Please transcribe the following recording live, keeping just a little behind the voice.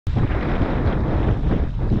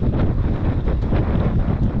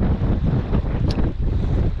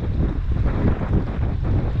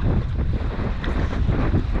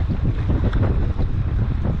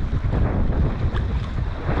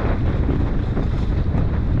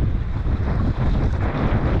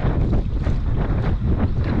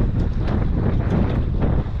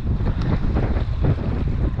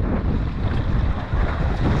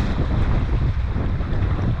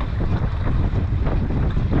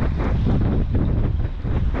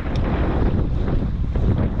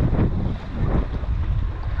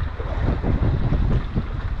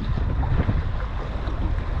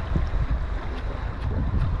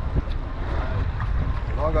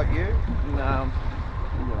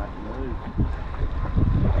You're gonna have to move.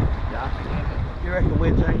 You reckon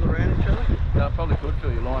weeds angle around each other? Yeah, I probably could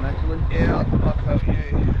feel your line actually. Yeah, I felt you.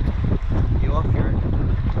 You off, you reckon?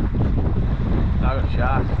 No, I got a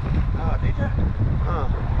shark. Oh, did you? Oh.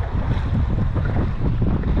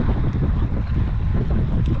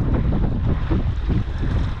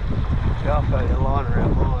 Yeah, I felt your line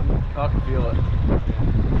around mine. I can feel it.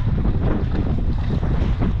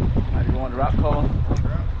 Maybe wind her up, Colin.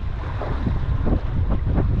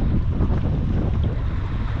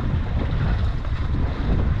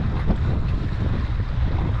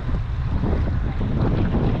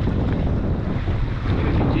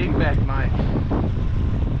 Give your jig back, mate.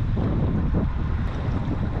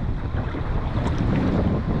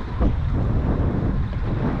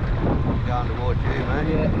 Going towards you, mate.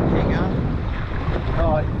 Yeah. Keep going.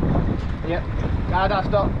 Alright. Yep. No, don't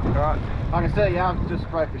stop. Right. I can see, yeah, I've just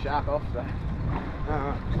broke the shark off, so.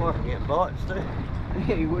 Alright. It's like I'm getting bites too.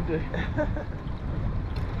 Yeah, you would do.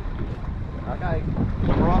 Okay.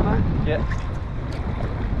 Alright, mate? Yep.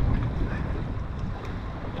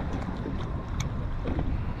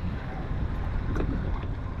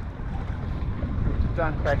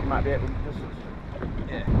 Don't crack him up yet.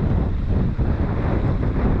 Yeah.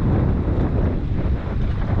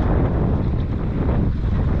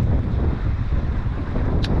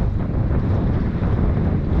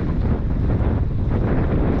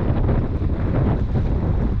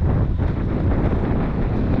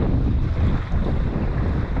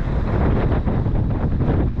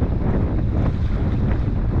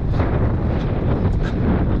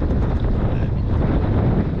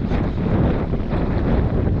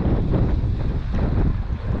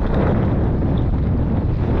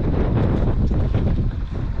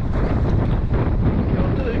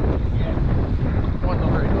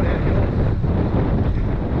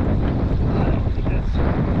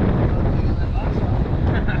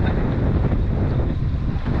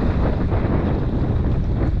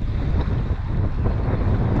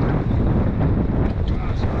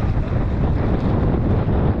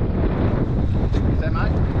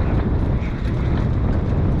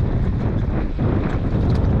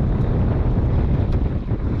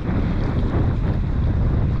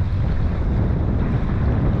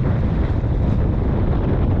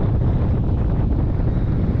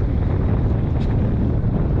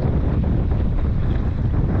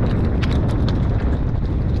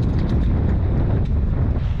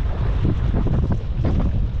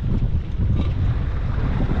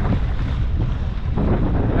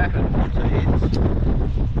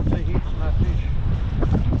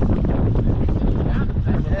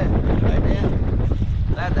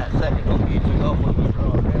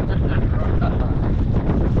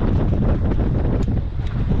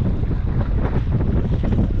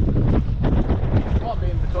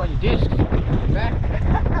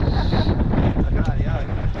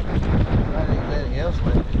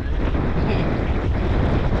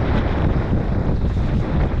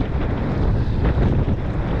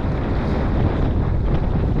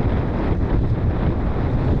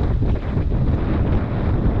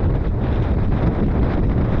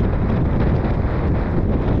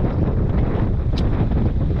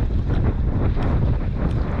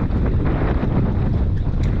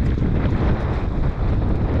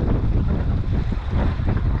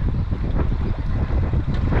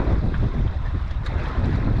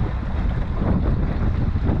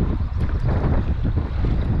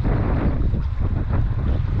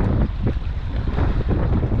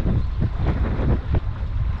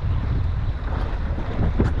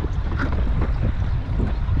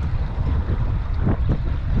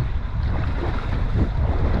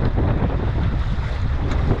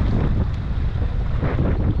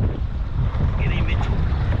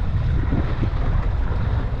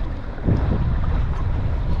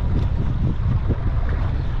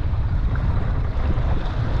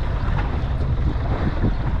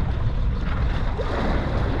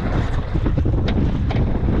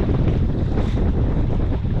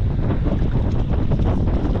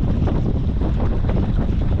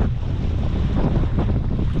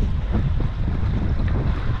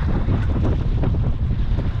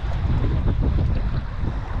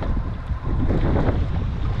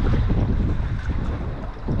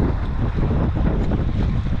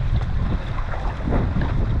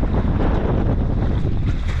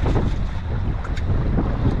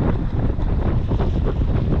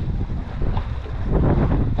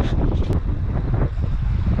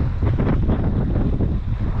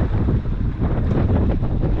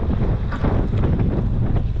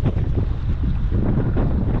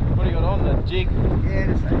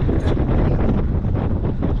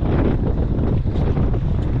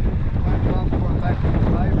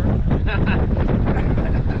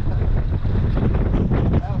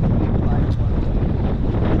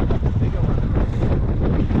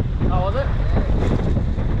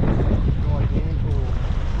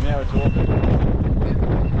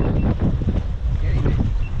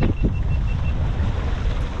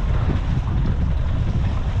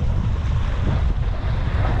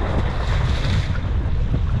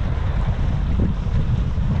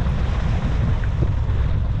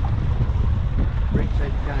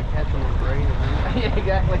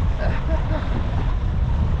 exactly.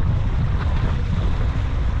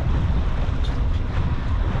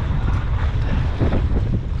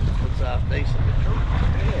 Looks half decent, but true.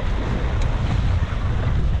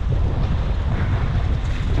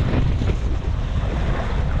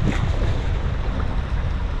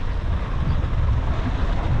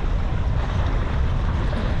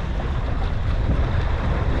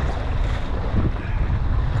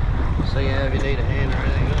 See how if you need a hand or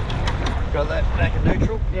anything. Got that back in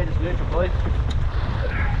neutral? Yeah, just neutral, please.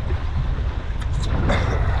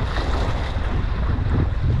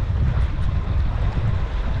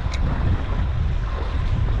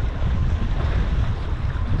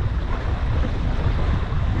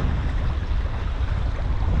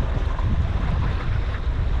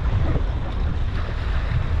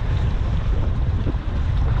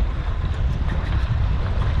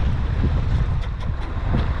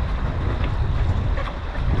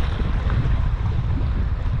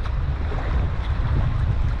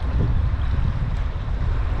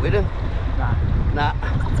 Widden? Nah. Nah.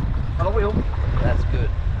 On a wheel. That's good.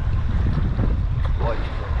 White.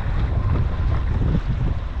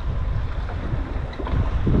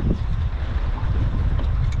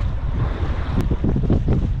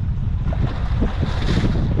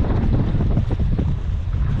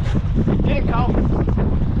 Get it, Cole.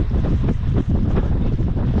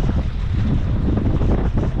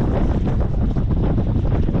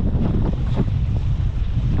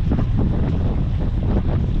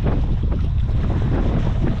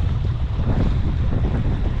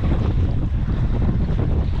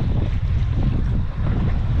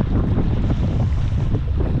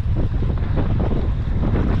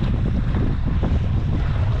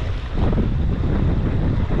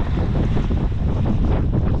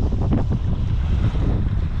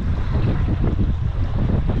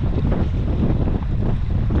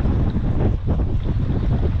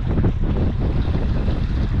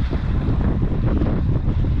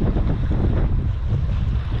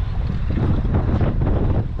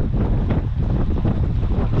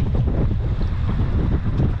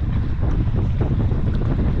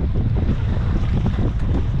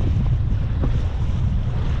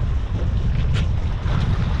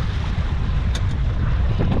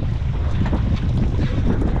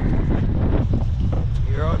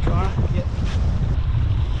 You alright, Trout? Yep.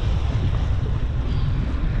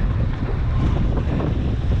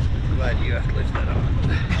 Glad you have to lift that up.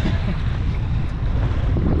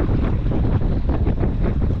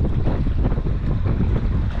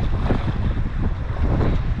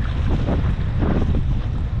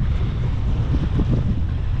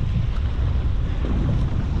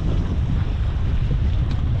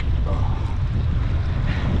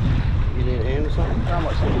 You need a hand or something? I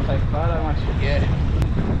might see you take a photo, mate. Yeah.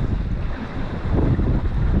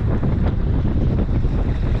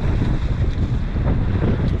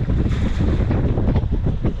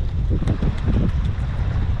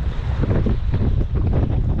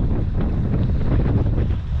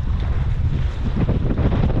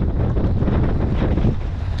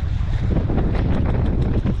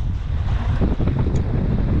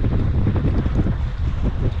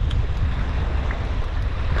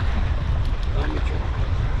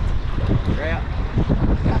 Trout.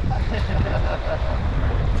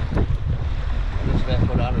 Just about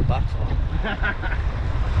put $100 on.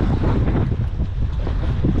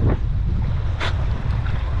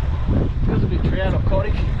 Feels a bit trout or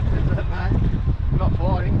coddick, isn't it, mate? Not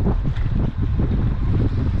fighting.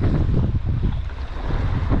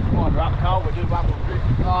 Come on, rough Cole, we'll do one more bit.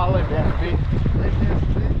 Oh, I'll leave it out a bit. Leave it out a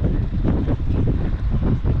bit.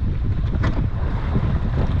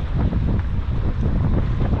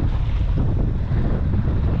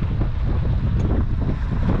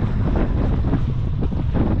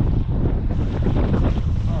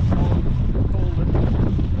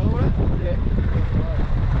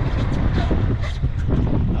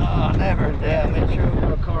 Oh, never in doubt, Mitchell.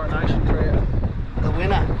 Have a coronation trout. The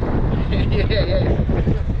winner. Yeah.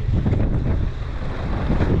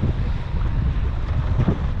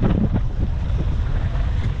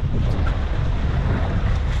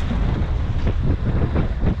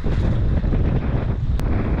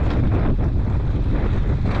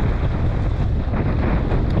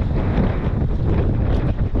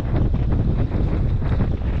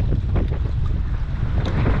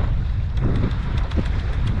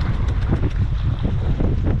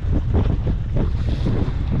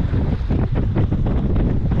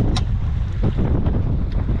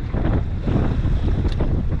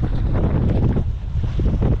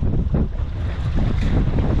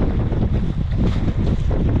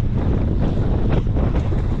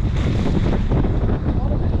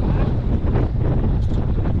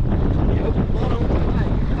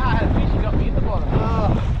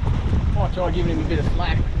 bit of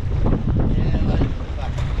slack. Yeah, they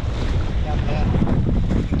fucking jumped out.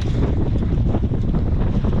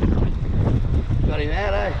 Got him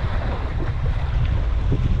out, eh?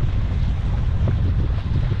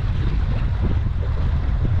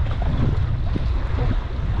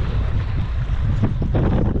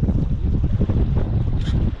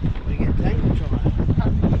 We get tangled, John.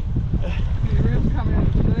 The reels coming in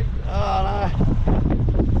the deep. Oh no.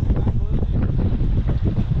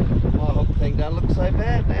 My hook thing don't look so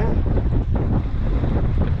bad now.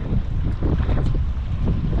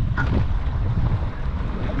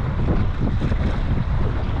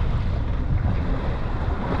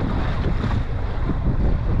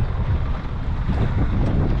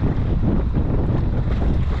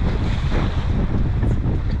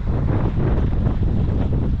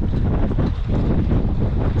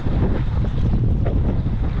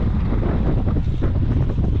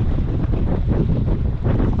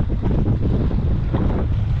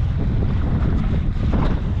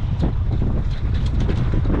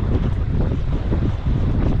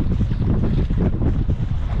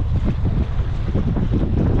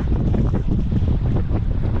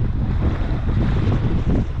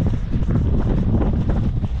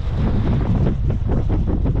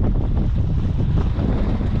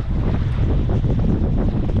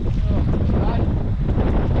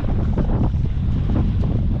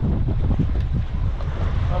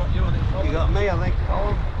 You got me, I think,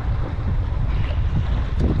 Colin.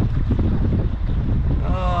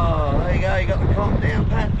 Oh, there you go, you got the comp down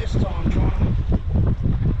pat this time, trying.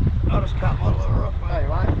 I'll just cut my lure off, No, mate. you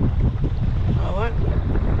won't. I won't.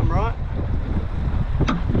 I'm right.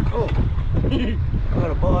 Oh, I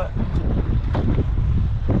got a bite.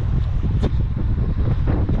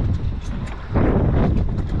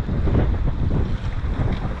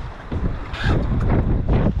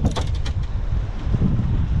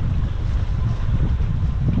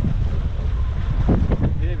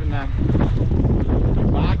 Even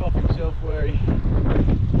bark off himself where he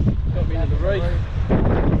got me into the reef.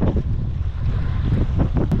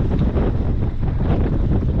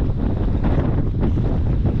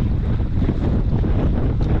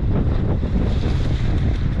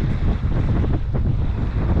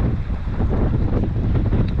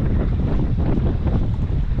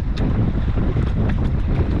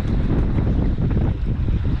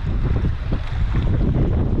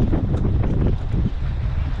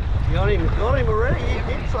 Got him already. You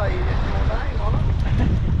did say you did your name on it.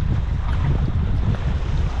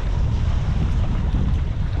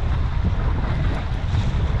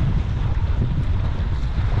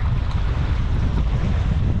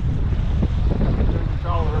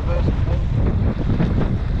 Control the reverse.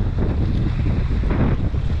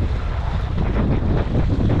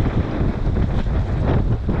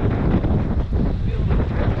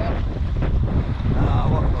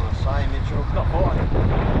 What can I say, Mitchell? It's not fine.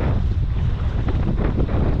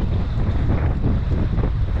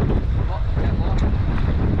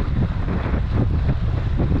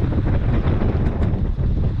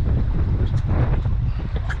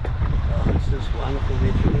 Wonderful,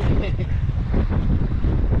 Mitchell.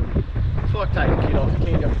 It's like taking a kid off the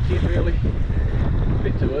candy off the kid, really. A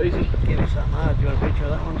bit too easy. Give me something hard. Do you want a picture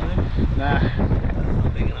of that one too? Nah. That's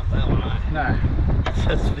not big enough, that one, eh? No.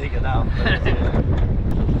 That's big enough. But, yeah.